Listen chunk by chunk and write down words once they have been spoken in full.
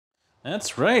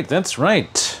That's right, that's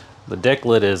right. The deck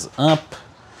lid is up.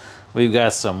 We've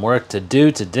got some work to do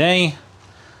today.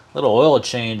 Little oil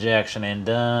change action, and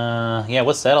yeah,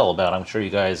 what's that all about? I'm sure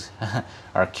you guys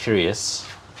are curious.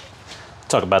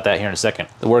 Talk about that here in a second.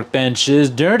 The workbench is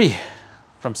dirty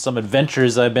from some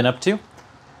adventures I've been up to.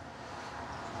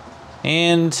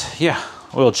 And yeah,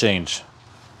 oil change.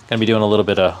 Gonna be doing a little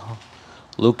bit of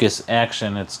Lucas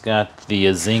action. It's got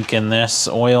the zinc in this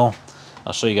oil.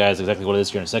 I'll show you guys exactly what it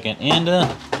is here in a second. And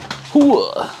the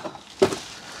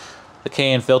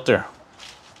cayenne filter.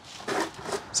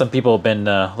 Some people have been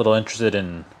a little interested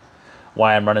in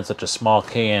why I'm running such a small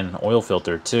cayenne oil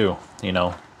filter too, you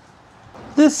know.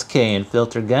 This cayenne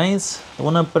filter, guys, the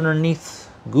one up underneath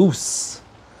Goose.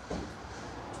 A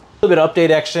little bit of update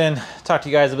action. Talk to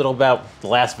you guys a little about the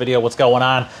last video, what's going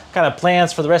on, kind of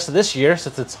plans for the rest of this year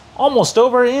since it's almost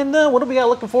over, and what do we got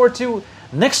looking forward to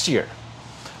next year.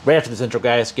 Right after this intro,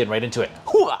 guys, getting right into it.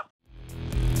 Hoo-ah!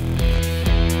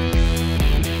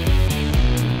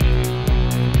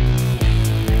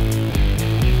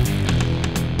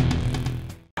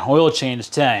 Oil change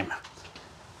time.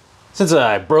 Since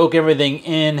I broke everything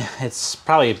in, it's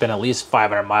probably been at least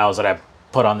 500 miles that I've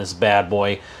put on this bad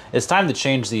boy. It's time to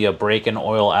change the brake and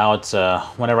oil out.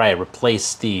 Whenever I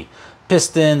replaced the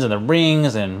pistons and the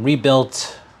rings and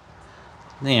rebuilt,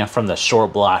 you know, from the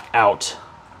short block out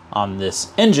on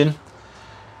this engine,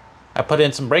 I put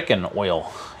in some brake-in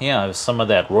oil. Yeah, some of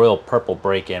that royal purple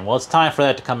break-in. Well, it's time for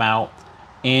that to come out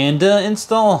and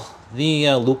install the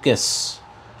Lucas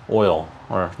oil,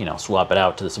 or you know, swap it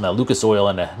out to some of that Lucas oil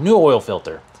and a new oil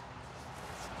filter.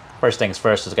 First things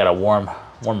first, is got to warm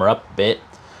her up a bit,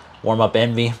 warm up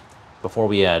Envy before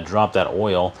we drop that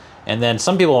oil. And then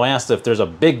some people have asked if there's a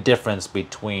big difference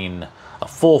between a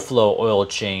full flow oil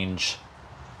change,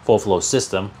 full flow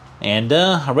system, and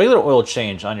a regular oil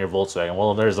change on your Volkswagen.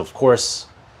 Well, there's of course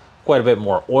quite a bit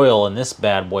more oil in this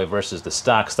bad boy versus the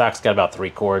stock. Stock's got about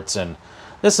 3 quarts, and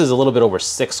this is a little bit over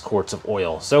 6 quarts of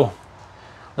oil. So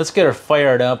let's get her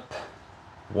fired up,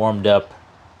 warmed up,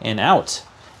 and out.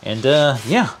 And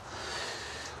yeah,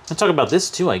 let's talk about this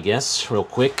too, I guess, real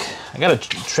quick. I gotta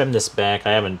trim this back.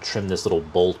 I haven't trimmed this little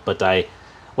bolt, but I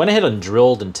went ahead and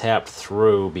drilled and tapped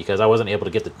through because I wasn't able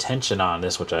to get the tension on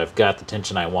this, which I've got the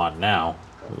tension I want now,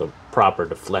 the proper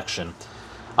deflection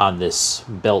on this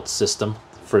belt system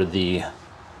for the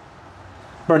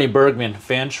Bernie Bergman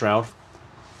fan shroud.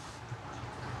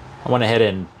 I went ahead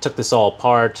and took this all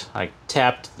apart. I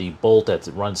tapped the bolt that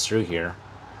runs through here,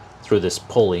 through this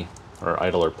pulley, or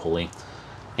idler pulley.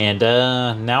 And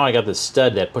now I got this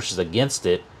stud that pushes against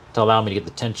it to allow me to get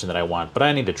the tension that I want. But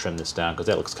I need to trim this down because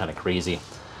that looks kind of crazy.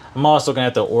 I'm also going to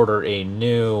have to order a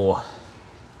new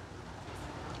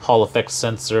Hall effect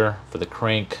sensor for the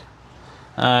crank.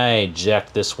 I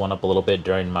jacked this one up a little bit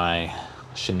during my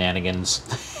shenanigans.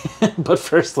 But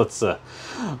first, let's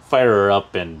fire her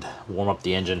up and warm up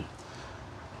the engine.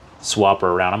 Swap her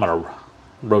around. I'm going to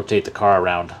rotate the car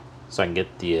around so I can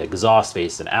get the exhaust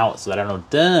facing out so that I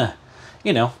don't,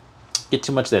 you know, get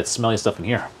too much of that smelly stuff in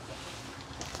here.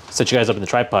 Set you guys up in the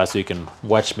tripod so you can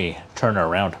watch me turn her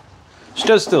around. She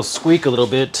does still squeak a little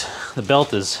bit. The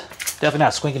belt is definitely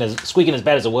not squeaking as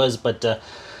bad as it was, but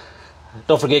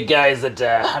don't forget, guys, that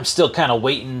I'm still kind of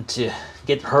waiting to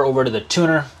get her over to the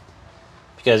tuner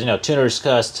because, you know, tuners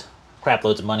cost crap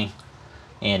loads of money,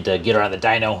 and get her on the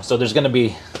dyno. So there's going to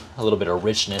be a little bit of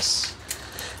richness,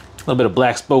 a little bit of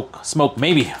black smoke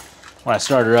maybe when I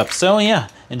start her up. So yeah,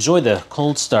 enjoy the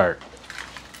cold start.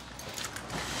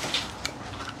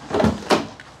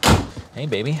 Hey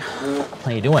baby,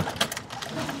 how you doing?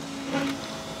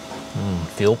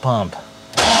 Fuel pump.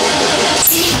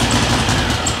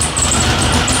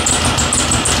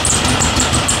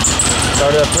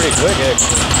 Started up pretty quick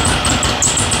actually.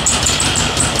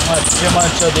 Not too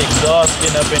much of the exhaust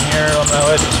getting up in here. I don't know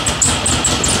it.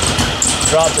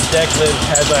 Drop the deck lid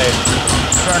as I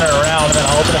turn it around, and then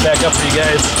I'll open it back up for you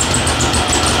guys.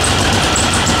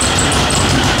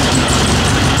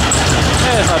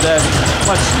 Yeah, it's not that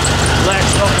much black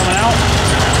smoke coming out.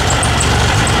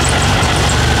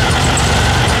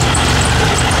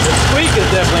 The squeak is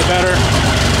definitely better.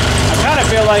 I kind of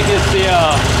feel like it's the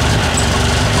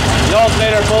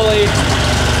alternator pulley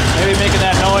maybe making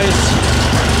that noise.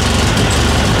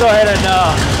 Go ahead and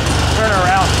turn her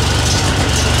around.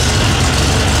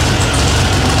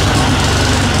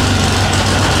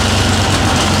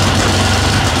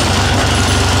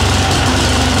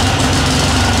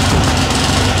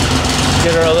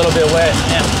 Get her a little bit wet.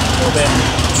 Yeah, a little bit.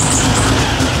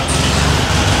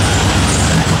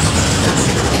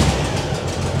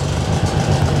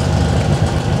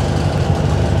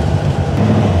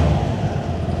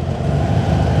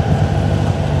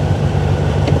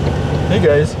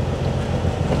 guys.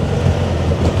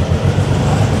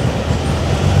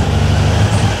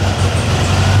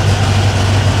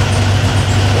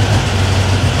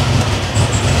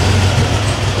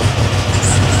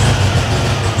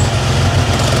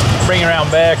 Bring it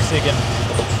around back so you can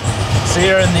see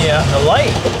her in the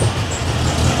light.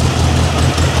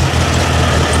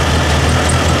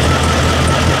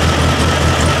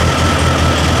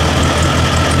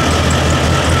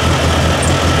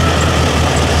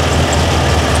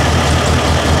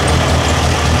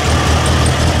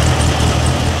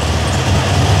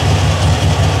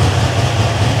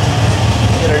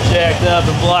 Get her jacked up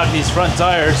and block these front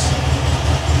tires.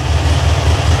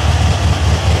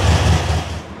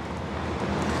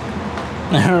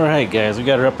 All right, guys, we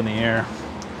got her up in the air.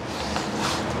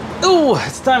 Ooh,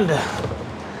 it's time to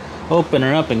open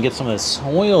her up and get some of this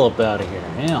oil up out of here.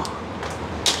 Yeah.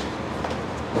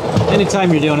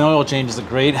 Anytime you're doing an oil change, it's a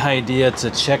great idea to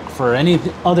check for any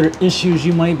other issues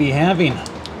you might be having.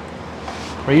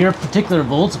 For your particular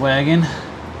Volkswagen,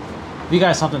 if you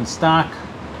got something stock,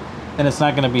 then it's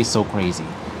not going to be so crazy.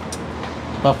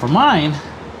 But for mine,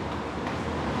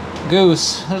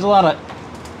 Goose, there's a lot of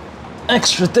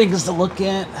extra things to look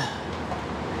at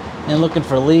and looking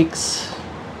for leaks.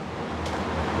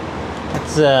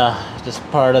 It's just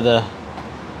part of the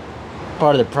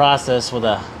process with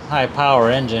a high power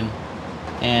engine,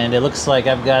 and it looks like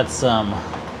I've got some,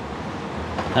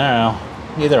 I don't know,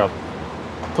 either a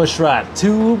push rod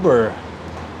tube or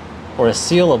a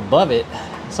seal above it.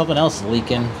 Something else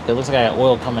leaking. It looks like I got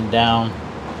oil coming down.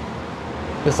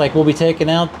 Looks like we'll be taking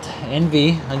out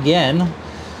Envy again,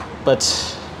 but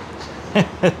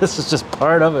this is just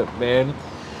part of it, man.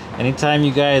 Anytime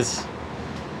you guys,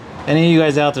 any of you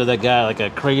guys out there that got like a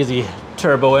crazy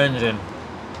turbo engine,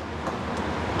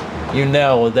 you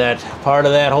know that part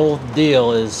of that whole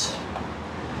deal is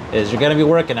you're gonna be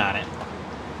working on it.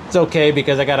 It's okay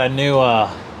because I got a new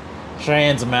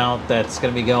trans mount that's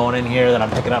gonna be going in here that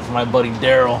I'm picking up from my buddy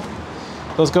Daryl.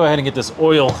 Let's go ahead and get this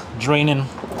oil draining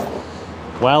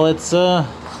while it's still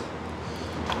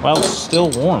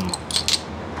warm.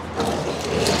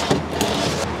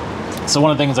 So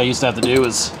one of the things I used to have to do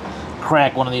is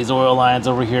crack one of these oil lines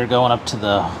over here going up to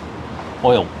the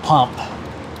oil pump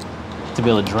to be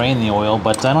able to drain the oil,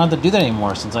 but I don't have to do that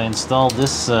anymore since I installed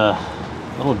this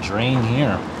little drain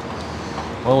here.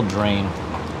 Oil drain.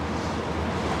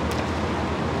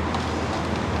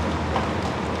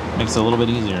 Makes it a little bit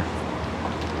easier.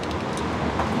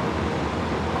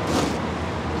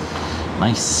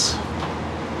 Nice.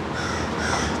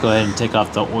 Let's go ahead and take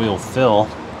off the oil fill.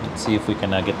 Let's see if we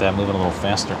can get that moving a little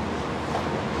faster.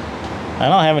 I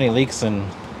don't have any leaks in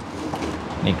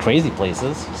any crazy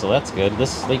places, so that's good.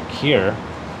 This leak here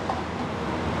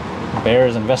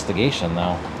bears investigation,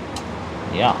 though.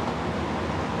 Yeah.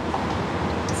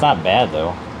 It's not bad,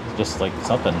 though. It's just like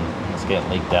something is getting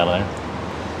leaked out of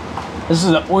there. This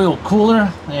is an oil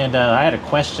cooler, and I had a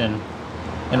question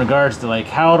in regards to, like,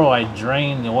 how do I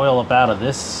drain the oil up out of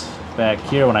this back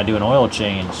here when I do an oil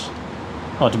change?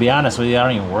 Well, to be honest with you, I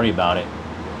don't even worry about it.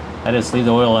 I just leave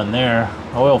the oil in there.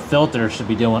 The oil filter should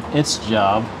be doing its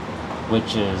job,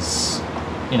 which is,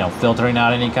 you know, filtering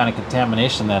out any kind of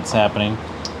contamination that's happening.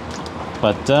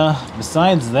 But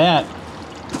besides that,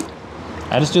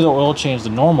 I just do the oil change the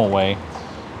normal way.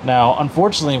 Now,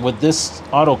 unfortunately, with this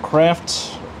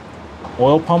Autocraft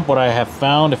oil pump, what I have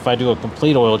found, if I do a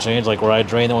complete oil change, like where I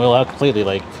drain the oil out completely,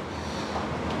 like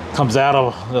comes out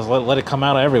of, just let it come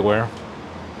out of everywhere,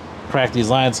 crack these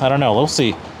lines, I don't know, we'll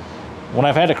see. When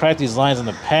I've had to crack these lines in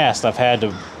the past, I've had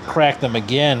to crack them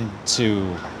again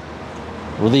to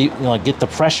really, you know, get the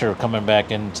pressure coming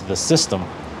back into the system.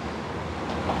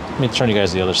 Let me turn you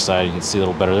guys to the other side, you can see a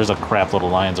little better. There's a crap little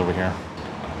lines over here.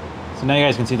 So now you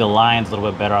guys can see the lines a little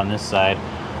bit better on this side.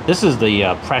 This is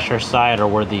the pressure side, or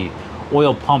where the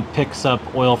oil pump picks up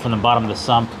oil from the bottom of the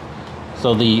sump.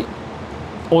 So the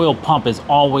oil pump is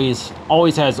always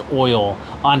has oil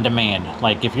on demand.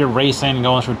 Like if you're racing,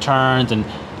 going through turns, and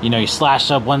you know you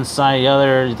slash up one side or the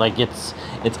other, like it's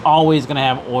always gonna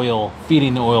have oil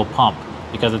feeding the oil pump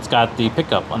because it's got the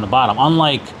pickup on the bottom.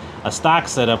 Unlike a stock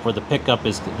setup where the pickup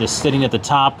is just sitting at the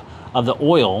top of the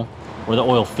oil, or the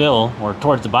oil fill, or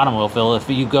towards the bottom oil fill. If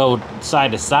you go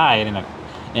side to side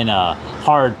in a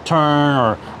hard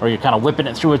turn, or you're kind of whipping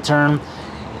it through a turn,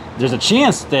 there's a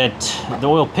chance that the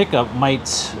oil pickup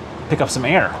might pick up some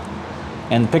air.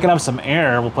 And picking up some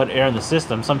air will put air in the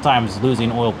system, sometimes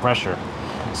losing oil pressure.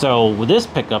 So with this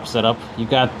pickup setup, you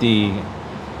got the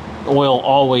oil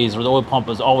always, or the oil pump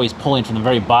is always pulling from the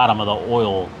very bottom of the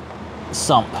oil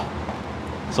sump.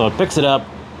 So it picks it up,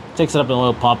 takes it up to the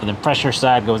oil pump, and then pressure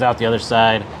side goes out the other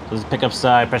side. So there's a pickup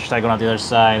side, pressure side going out the other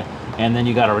side, and then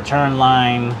you got a return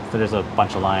line. So there's a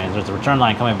bunch of lines. There's a return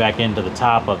line coming back into the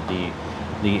top of the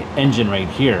engine right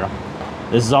here.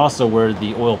 This is also where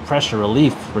the oil pressure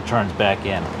relief returns back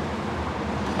in.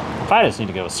 I just need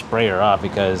to go spray her off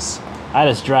because I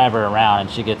just drive her around and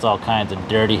she gets all kinds of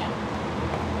dirty.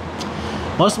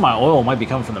 Most of my oil might be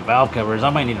coming from the valve covers. I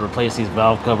might need to replace these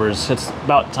valve covers. It's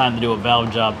about time to do a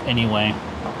valve job anyway.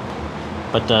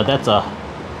 But that's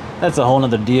a whole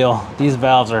nother deal. These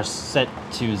valves are set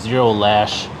to 0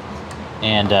 lash,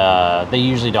 and they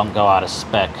usually don't go out of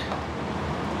spec.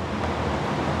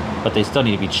 But they still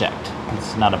need to be checked.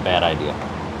 It's not a bad idea.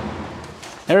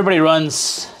 Everybody runs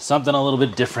something a little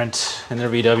bit different in their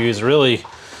VWs. Really,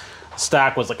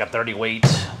 stock was like a 30 weight,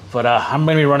 but I'm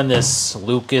gonna be running this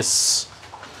Lucas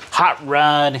Hot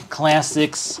Rod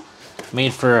Classics,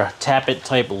 made for tappet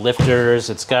type lifters.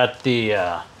 It's got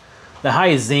the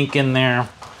high zinc in there,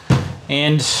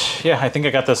 and yeah, I think I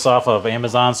got this off of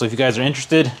Amazon. So if you guys are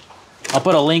interested, I'll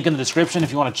put a link in the description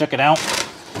if you want to check it out.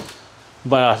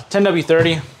 But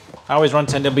 10W30, I always run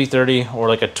 10W30 or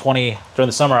like a 20 during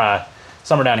the summer.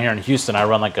 Summer down here in Houston, I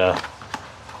run like a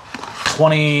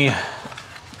 20.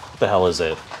 What the hell is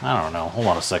it? I don't know. Hold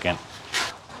on a second.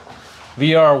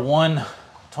 VR1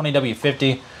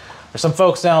 20W50. There's some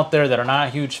folks out there that are not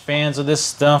huge fans of this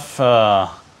stuff. I've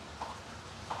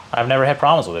never had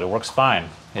problems with it. It works fine.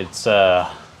 It's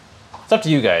up to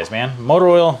you guys, man. Motor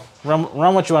oil,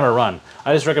 run what you want to run.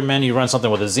 I just recommend you run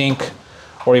something with a zinc,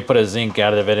 or you put a zinc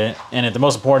out of it in it. The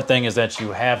most important thing is that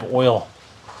you have oil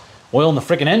in the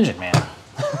freaking engine, man.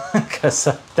 Because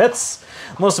that's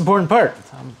the most important part.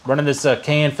 I'm running this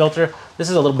Cayenne filter. This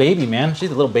is a little baby, man.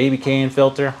 She's a little baby Cayenne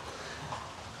filter.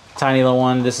 Tiny little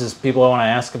one. This is people I want to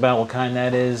ask about what kind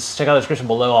that is. Check out the description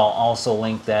below. I'll also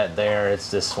link that there.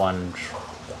 It's this one.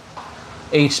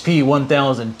 HP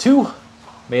 1002.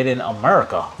 Made in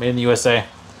America. Made in the USA.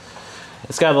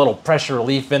 It's got a little pressure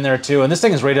relief in there too. And this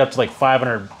thing is rated up to like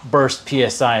 500 burst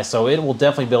PSI. So it will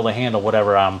definitely be able to handle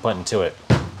whatever I'm putting to it.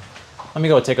 Let me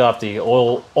go take off the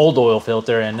old oil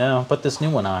filter and put this new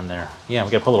one on there. Yeah, we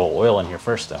gotta put a little oil in here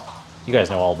first though. You guys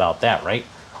know all about that, right?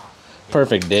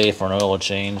 Perfect day for an oil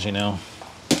change, you know.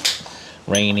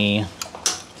 Rainy.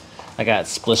 I got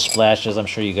splish splashes, I'm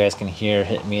sure you guys can hear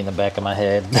hitting me in the back of my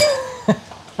head.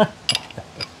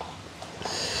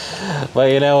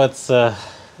 But you know, it's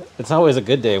always a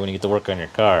good day when you get to work on your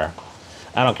car.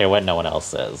 I don't care what no one else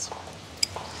says.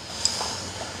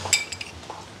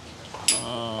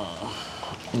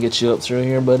 Get you up through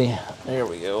here, buddy. There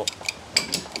we go.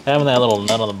 Having that little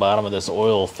nut on the bottom of this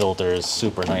oil filter is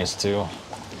super nice too.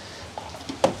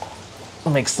 It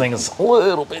makes things a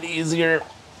little bit easier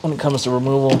when it comes to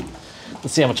removal.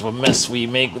 Let's see how much of a mess we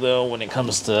make though when it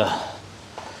comes to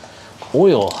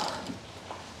oil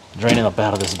draining up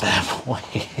out of this bad boy.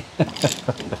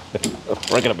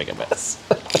 We're gonna make a mess.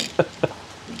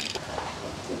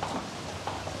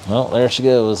 Well, there she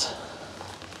goes.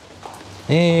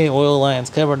 Hey, oil line's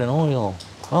covered in oil.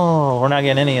 Oh, we're not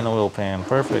getting any in the oil pan.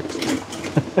 Perfect.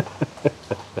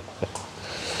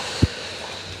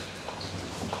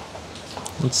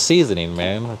 It's seasoning,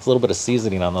 man. It's a little bit of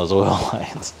seasoning on those oil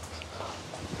lines.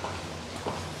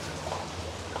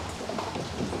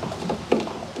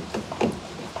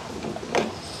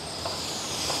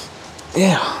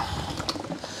 Yeah.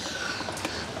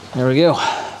 There we go.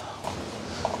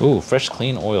 Ooh, fresh,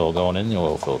 clean oil going in the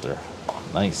oil filter.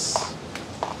 Nice.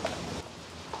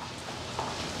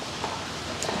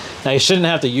 Now you shouldn't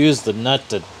have to use the nut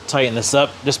to tighten this up,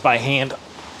 just by hand.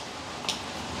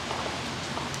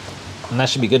 And that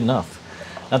should be good enough.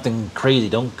 Nothing crazy.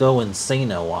 Don't go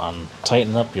insano on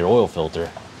tightening up your oil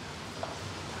filter.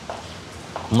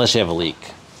 Unless you have a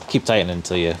leak. Keep tightening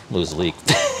until you lose a leak.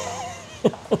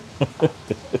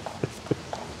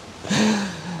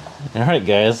 Alright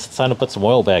guys, it's time to put some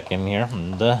oil back in here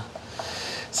and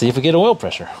see if we get oil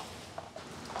pressure.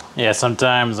 Yeah,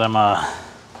 sometimes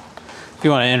if you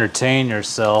want to entertain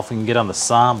yourself, you can get on the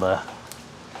Samba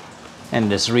and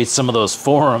just read some of those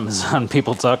forums on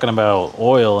people talking about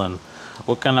oil and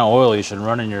what kind of oil you should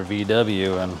run in your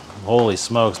VW. And holy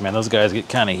smokes, man, those guys get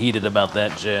kind of heated about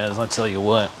that jazz, I'll tell you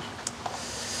what.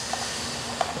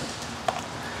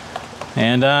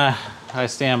 And I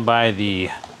stand by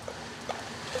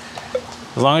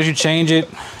as long as you change it,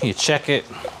 you check it,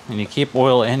 and you keep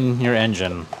oil in your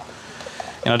engine.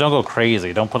 You know, don't go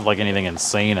crazy. Don't put like anything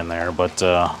insane in there, but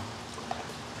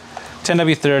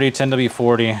 10W30,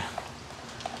 10W40.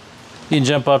 You can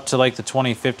jump up to like the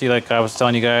 2050 like I was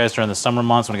telling you guys during the summer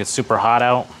months when it gets super hot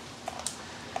out.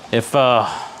 If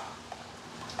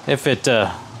it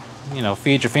you know,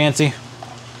 feed your fancy.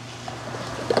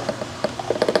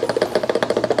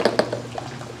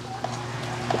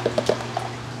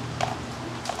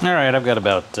 All right, I've got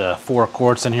about 4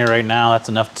 quarts in here right now. That's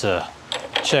enough to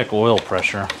check oil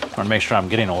pressure, or make sure I'm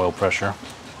getting oil pressure.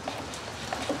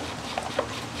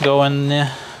 Go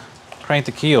and crank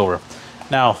the key over.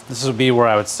 Now, this would be where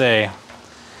I would say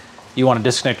you want to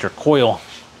disconnect your coil.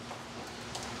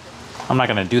 I'm not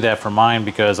going to do that for mine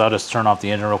because I'll just turn off the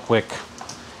engine real quick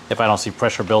if I don't see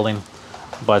pressure building.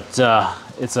 But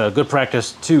it's a good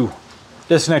practice to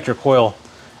disconnect your coil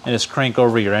and just crank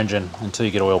over your engine until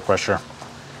you get oil pressure.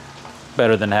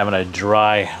 Better than having a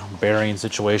dry bearing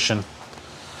situation.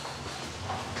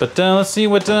 But let's see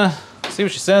what she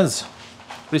says.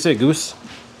 What do you say, Goose?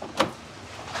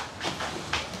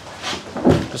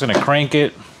 Just gonna crank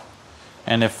it,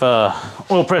 and if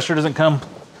oil pressure doesn't come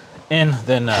in,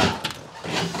 then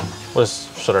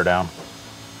let's shut her down.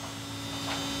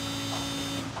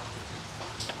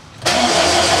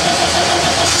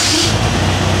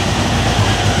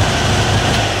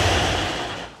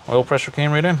 Oil pressure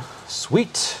came right in.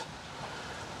 Sweet. So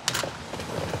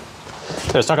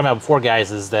I was talking about before,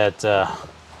 guys, is that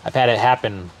I've had it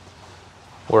happen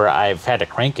where I've had to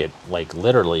crank it like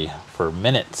literally for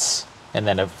minutes, and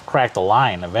then I've cracked the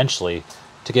line eventually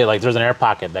to get, like, there's an air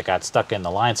pocket that got stuck in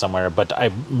the line somewhere. But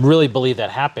I really believe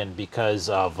that happened because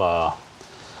of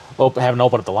having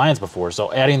opened up the lines before.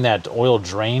 So adding that oil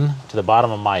drain to the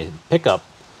bottom of my pickup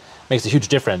makes a huge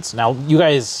difference. Now, you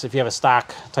guys, if you have a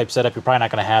stock type setup, you're probably not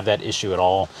going to have that issue at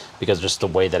all because of just the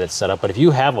way that it's set up. But if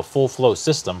you have a full flow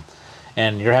system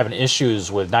and you're having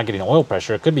issues with not getting oil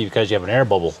pressure, it could be because you have an air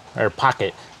bubble, air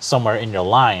pocket somewhere in your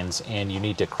lines, and you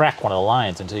need to crack one of the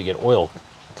lines until you get oil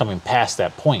coming past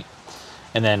that point.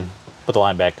 And then put the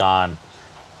line back on.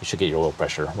 You should get your oil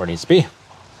pressure where it needs to be.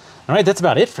 All right, that's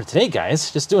about it for today,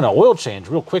 guys. Just doing an oil change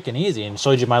real quick and easy, and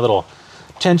showed you my little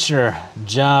tensioner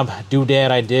job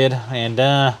doodad I did. And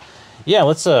yeah,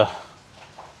 let's kind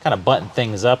of button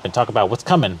things up and talk about what's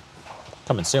coming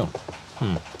soon.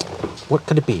 What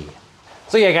could it be?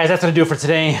 So yeah, guys, that's gonna do it for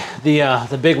today.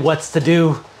 The big what's to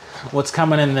do, what's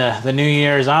coming in the new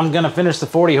year's. I'm gonna finish the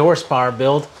 40 horsepower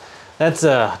build. That's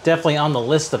definitely on the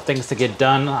list of things to get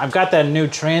done. I've got that new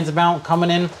trans mount coming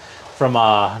in from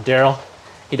Daryl.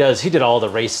 He did all the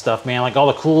race stuff, man. Like all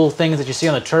the cool things that you see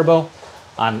on the turbo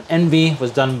on Envy was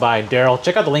done by Daryl.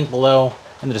 Check out the link below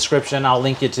in the description. I'll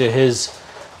link you to his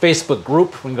Facebook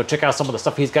group. We can go check out some of the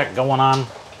stuff he's got going on.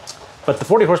 But the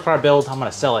 40 horsepower build, I'm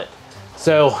gonna sell it.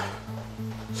 So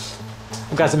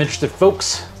I've got some interested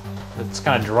folks that's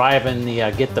kind of driving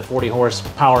the get the 40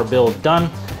 horsepower build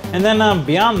done. And then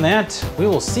beyond that, we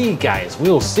will see, guys. We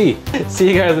will see.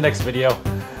 See you guys in the next video.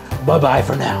 Bye-bye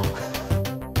for now.